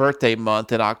my birthday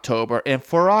month in October. And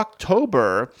for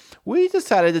October, we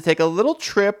decided to take a little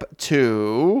trip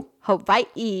to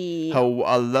Hawaii.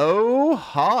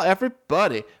 Aloha,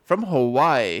 everybody from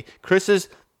Hawaii. Chris's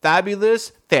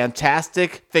fabulous,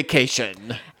 fantastic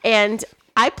vacation. And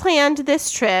I planned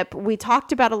this trip. We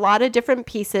talked about a lot of different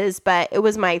pieces, but it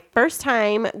was my first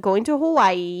time going to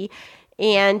Hawaii.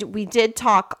 And we did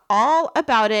talk all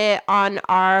about it on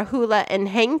our Hula and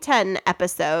Hang 10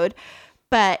 episode.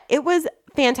 But it was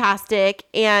fantastic.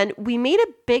 And we made a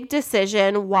big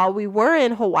decision while we were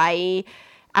in Hawaii,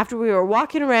 after we were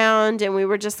walking around and we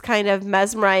were just kind of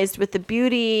mesmerized with the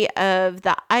beauty of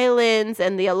the islands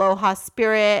and the aloha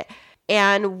spirit.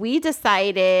 And we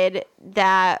decided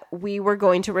that we were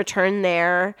going to return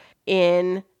there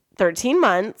in 13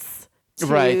 months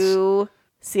to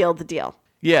seal the deal.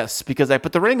 Yes, because I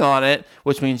put the ring on it,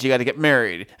 which means you got to get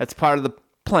married. That's part of the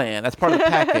plan. That's part of the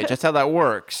package. That's how that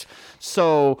works.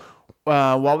 So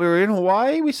while we were in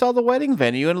Hawaii, we saw the wedding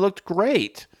venue and it looked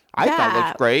great. I thought it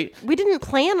looked great. We didn't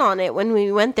plan on it when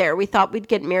we went there. We thought we'd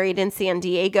get married in San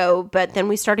Diego, but then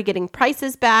we started getting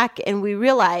prices back and we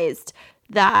realized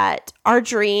that our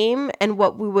dream and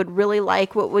what we would really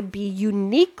like, what would be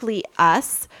uniquely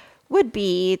us, would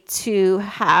be to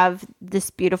have this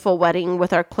beautiful wedding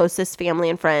with our closest family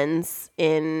and friends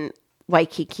in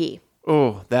Waikiki.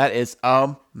 Oh, that is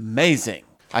amazing.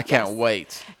 I can't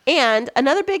wait. And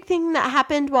another big thing that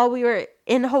happened while we were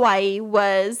in Hawaii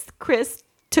was Chris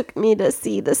took me to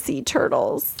see the sea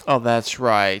turtles. Oh, that's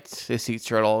right. The sea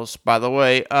turtles. By the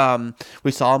way,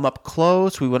 we saw them up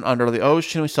close. We went under the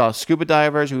ocean. We saw scuba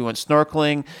divers. We went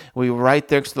snorkeling. We were right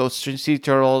there to those sea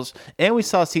turtles. And we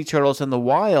saw sea turtles in the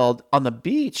wild on the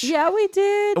beach. Yeah, we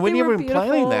did. And we They didn't were even plan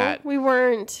beautiful. that. We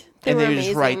weren't. They And were they were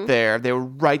just right amazing. there. They were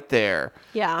right there.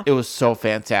 Yeah. It was so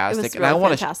fantastic. It was and I really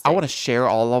want fantastic. I want to share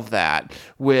all of that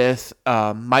with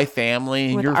my family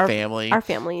and With your our family. our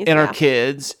families, and our yeah.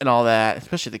 kids and all that,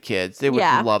 especially the kids. They would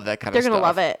Yeah. love that kind They're of stuff. gonna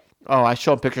love it. Oh, I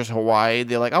show them pictures of Hawaii.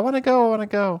 They're like, I want to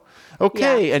go.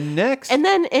 Okay, Yeah. and next And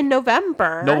then in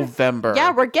November. Yeah,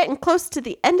 we're getting close to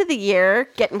the end of the year,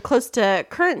 getting close to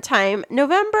current time.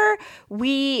 November,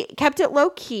 we kept it low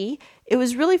key. It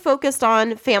was really focused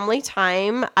on family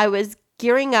time. I was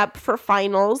gearing up for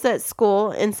finals at school,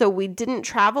 and so we didn't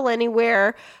travel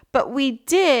anywhere, but we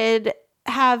did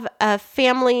have a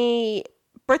family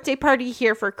birthday party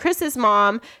here for Chris's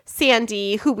mom,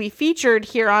 Sandy, who we featured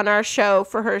here on our show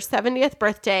for her 70th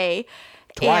birthday.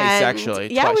 Twice,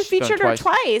 actually. Yeah, Twice. we She's done featured her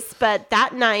twice. twice, but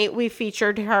that night we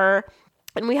featured her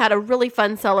and we had a really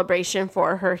fun celebration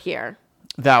for her here.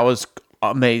 That was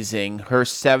amazing. Her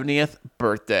 70th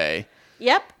birthday.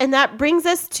 Yep, and that brings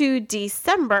us to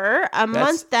December, a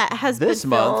month that has been this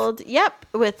month. filled,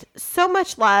 with so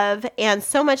much love and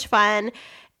so much fun.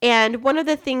 And one of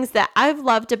the things that I've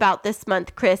loved about this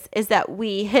month, Chris, is that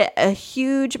we hit a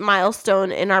huge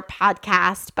milestone in our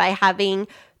podcast by having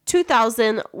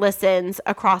 2,000 listens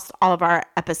across all of our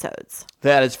episodes.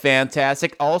 That is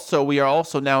fantastic. Also, we are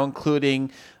also now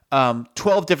including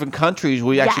 12 different countries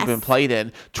we actually Yes. been played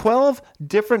in. 12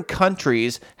 different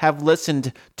countries have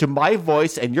listened to my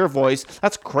voice and your voice.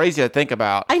 That's crazy to think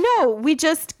about. I know. We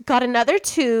just got another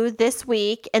 2 this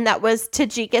week, and that was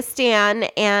Tajikistan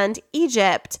and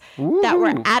Egypt that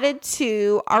were added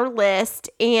to our list.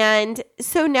 And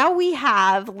so now we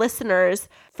have listeners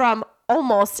from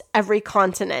almost every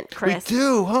continent, Chris. We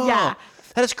do, huh? Yeah.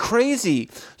 That is crazy.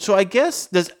 So I guess,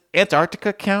 does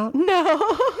Antarctica count?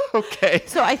 No. Okay.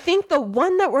 So I think the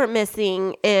one that we're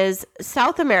missing is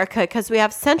South America, because we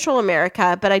have Central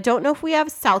America, but I don't know if we have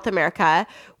South America.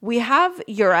 We have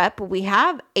Europe. We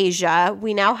have Asia.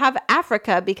 We now have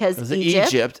Africa because Is it Egypt.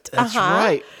 Egypt? That's Uh-huh.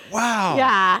 right. Wow.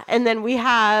 Yeah. And then we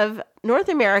have North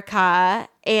America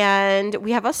and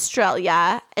we have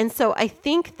Australia. And so I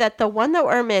think that the one that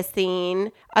we're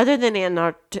missing, other than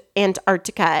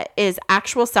Antarctica, is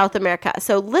actual South America.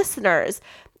 So listeners,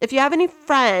 if you have any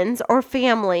friends or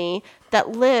family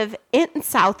that live in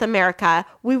South America,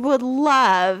 we would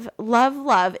love,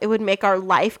 it would make our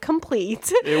life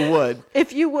complete. It would.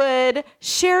 If you would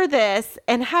share this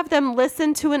and have them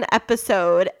listen to an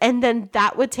episode, and then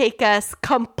that would take us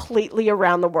completely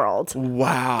around the world.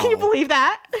 Wow. Can you believe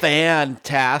that?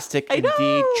 Fantastic I know.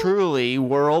 indeed. Truly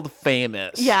world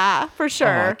famous. Yeah, for Oh,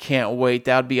 sure. I can't wait.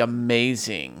 That would be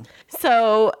amazing.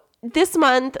 So this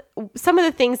month, some of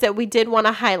the things that we did want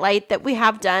to highlight that we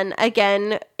have done,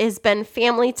 again, has been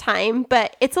family time,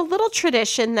 but it's a little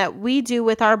tradition that we do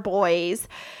with our boys,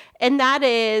 and that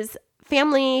is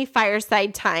family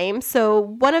fireside time. So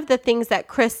one of the things that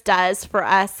Chris does for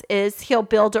us is he'll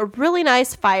build a really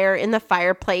nice fire in the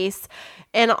fireplace,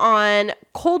 and on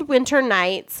cold winter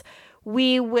nights,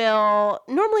 we will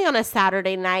normally on a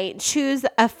Saturday night choose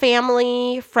a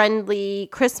family-friendly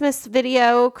Christmas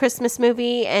video, Christmas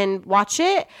movie, and watch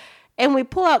it. And we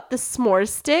pull out the s'more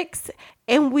sticks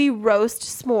and we roast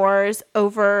s'mores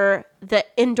over the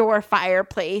indoor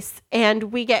fireplace.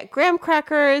 And we get graham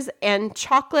crackers and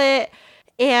chocolate.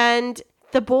 And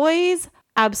the boys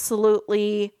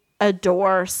absolutely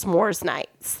adore s'mores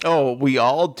nights. Oh, we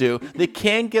all do. They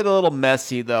can get a little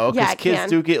messy though, because Yeah, it kids can.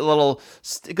 do get a little.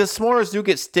 Because s'mores do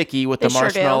get sticky with They the sure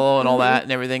do. marshmallow and all that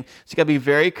and everything. So you gotta be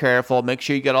very careful. Make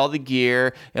sure you get all the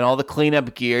gear and all the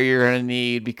cleanup gear you're gonna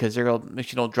need, because they're gonna make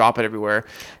sure you don't drop it everywhere.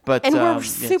 But And yeah, we're it's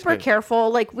super good. careful.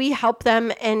 Like, we help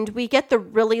them, and we get the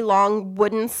really long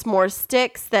wooden s'more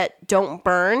sticks that don't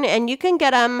burn. And you can get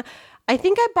them. I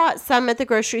think I bought some at the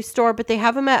grocery store, but they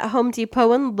have them at Home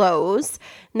Depot and Lowe's,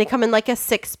 and they come in like a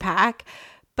 6-pack.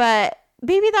 But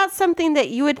maybe that's something that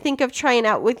you would think of trying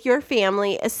out with your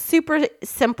family. A super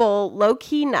simple,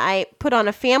 low-key night. Put on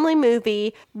a family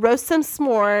movie, roast some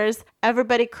s'mores,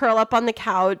 everybody curl up on the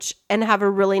couch, and have a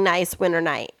really nice winter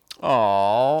night.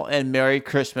 Aw, and Merry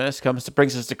Christmas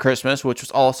brings us to Christmas,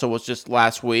 which was just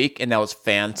last week, and that was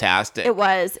fantastic. It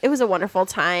was a wonderful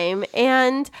time.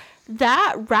 And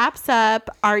that wraps up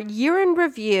our year in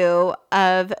review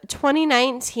of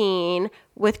 2019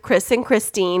 with Chris and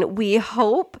Christine. We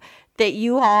hope that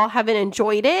you all have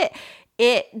enjoyed it.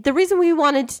 The reason we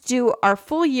wanted to do our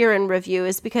full year in review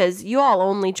is because you all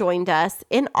only joined us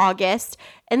in August,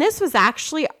 and this was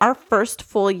actually our first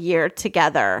full year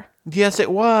together. Yes, it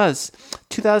was.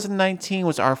 2019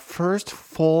 was our first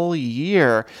full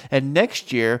year, and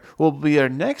next year will be our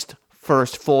next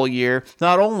first full year,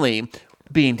 not only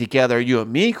being together, you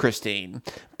and me, Christine,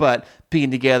 but being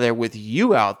together with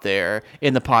you out there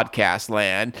in the podcast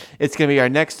land. It's going to be our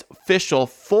next official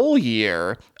full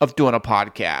year of doing a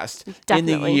podcast.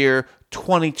 Definitely. In the year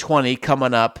 2020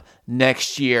 coming up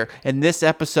next year. And this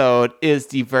episode is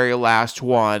the very last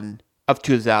one of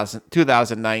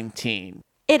 2019.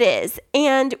 It is.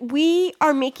 And we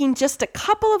are making just a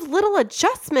couple of little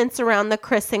adjustments around the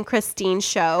Chris and Christine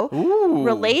show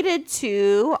related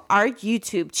to our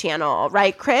YouTube channel.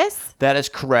 Right, Chris? That is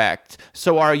correct.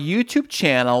 So our YouTube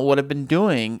channel, what I've been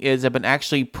doing is I've been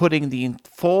actually putting the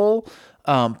full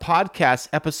podcast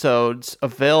episodes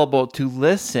available to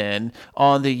listen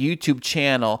on the YouTube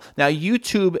channel. Now,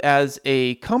 YouTube as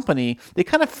a company, they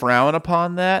kind of frown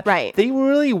upon that. Right. They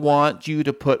really want you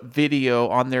to put video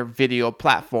on their video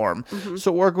platform. Mm-hmm.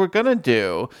 So what we're going to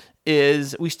do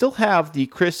is we still have the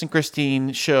Chris and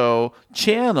Christine show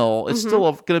channel. It's still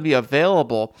going to be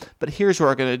available, but here's what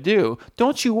we're going to do.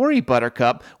 Don't you worry,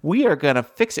 Buttercup. We are going to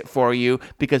fix it for you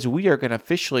because we are going to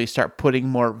officially start putting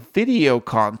more video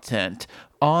content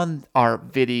on our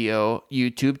video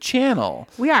YouTube channel.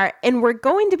 We are, and we're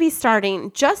going to be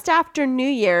starting just after New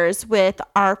Year's with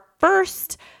our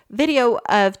first video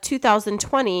of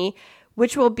 2020,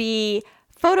 which will be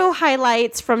photo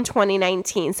highlights from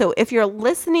 2019. So if you're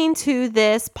listening to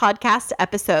this podcast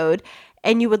episode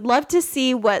and you would love to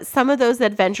see what some of those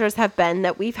adventures have been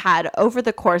that we've had over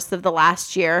the course of the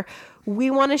last year,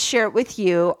 we want to share it with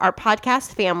you, our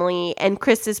podcast family, and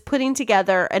Chris is putting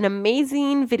together an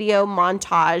amazing video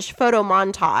montage, photo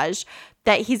montage,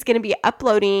 that he's going to be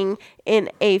uploading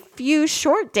in a few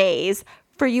short days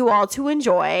for you all to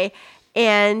enjoy.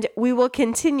 And we will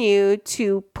continue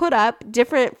to put up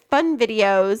different fun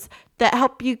videos that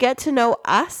help you get to know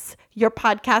us, your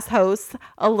podcast hosts,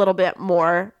 a little bit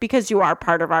more because you are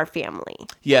part of our family.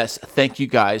 Yes, thank you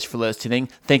guys for listening.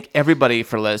 Thank everybody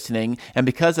for listening. And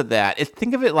because of that,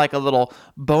 think of it like a little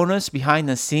bonus behind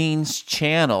the scenes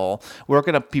channel. We're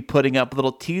going to be putting up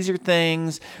little teaser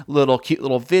things, little cute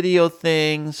little video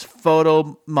things,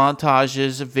 photo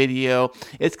montages, video.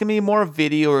 It's going to be more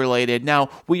video related. Now,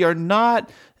 we are not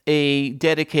a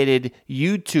dedicated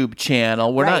YouTube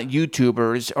channel. We're not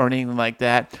YouTubers or anything like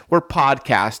that. We're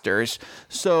podcasters.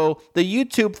 So the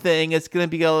YouTube thing is going to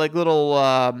be a little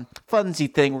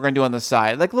funsy thing we're going to do on the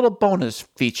side, like little bonus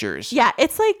features. Yeah,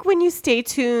 it's like when you stay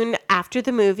tuned after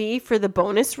the movie for the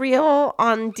bonus reel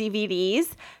on DVDs.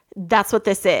 That's what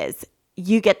this is.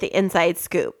 You get the inside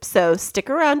scoop. So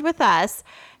stick around with us.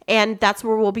 And that's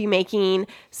where we'll be making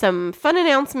some fun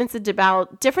announcements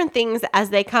about different things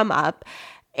as they come up.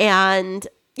 And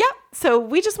yeah, so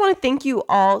we just want to thank you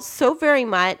all so very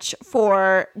much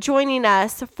for joining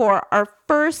us for our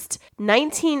first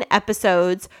 19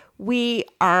 episodes. We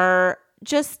are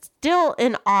just still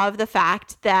in awe of the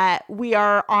fact that we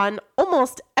are on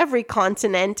almost every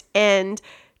continent. And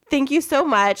thank you so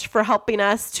much for helping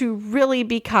us to really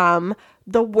become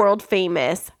the world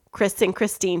famous Chris and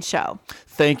Christine show.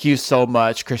 Thank you so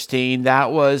much, Christine.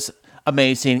 That was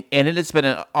amazing. And it has been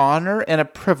an honor and a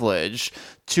privilege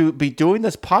to be doing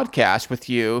this podcast with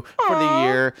you for the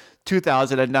year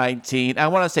 2019. I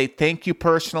want to say thank you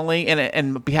personally,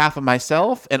 and on behalf of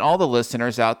myself and all the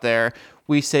listeners out there,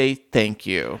 we say thank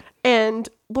you. And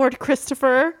Lord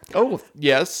Christopher. Oh,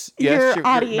 yes. Your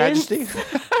audience. Your Majesty.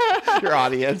 Your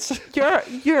audience.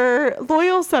 Your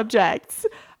loyal subjects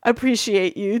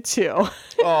appreciate you too.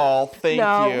 Oh, thank you.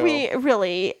 No,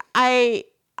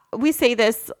 we say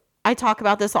this, I talk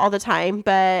about this all the time,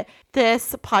 but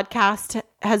this podcast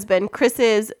has been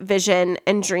Chris's vision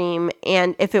and dream.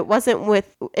 And if it wasn't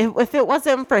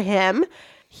for him,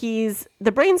 he's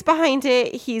the brains behind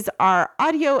it. He's our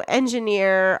audio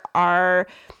engineer, our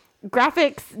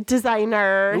graphics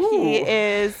designer. Ooh. He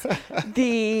is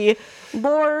the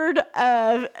Lord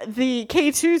of the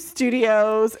K2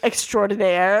 Studios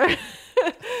extraordinaire.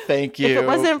 Thank you. If it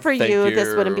wasn't for Thank you,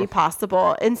 this wouldn't be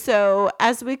possible. And so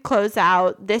as we close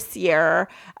out this year,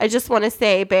 I just want to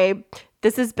say, babe,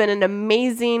 this has been an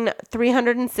amazing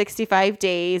 365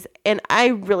 days, and I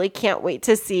really can't wait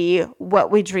to see what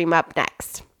we dream up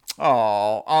next.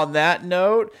 Oh, on that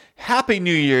note, Happy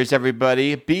New Year's,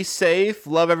 everybody. Be safe.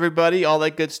 Love everybody. All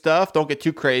that good stuff. Don't get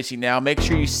too crazy now. Make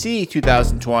sure you see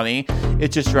 2020.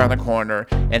 It's just around the corner.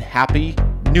 And Happy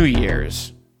New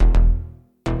Year's.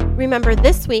 Remember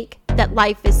this week that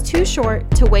life is too short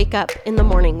to wake up in the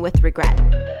morning with regret.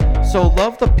 So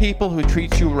love the people who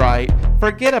treat you right,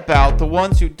 forget about the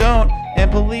ones who don't,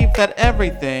 and believe that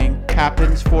everything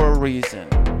happens for a reason.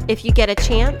 If you get a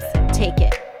chance, take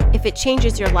it. If it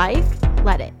changes your life,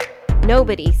 let it.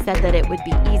 Nobody said that it would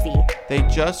be easy. They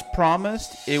just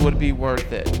promised it would be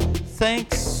worth it.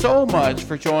 Thanks so much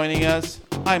for joining us.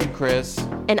 I'm Chris.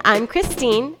 And I'm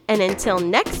Christine, and until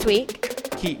next week,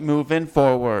 Keep moving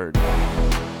forward.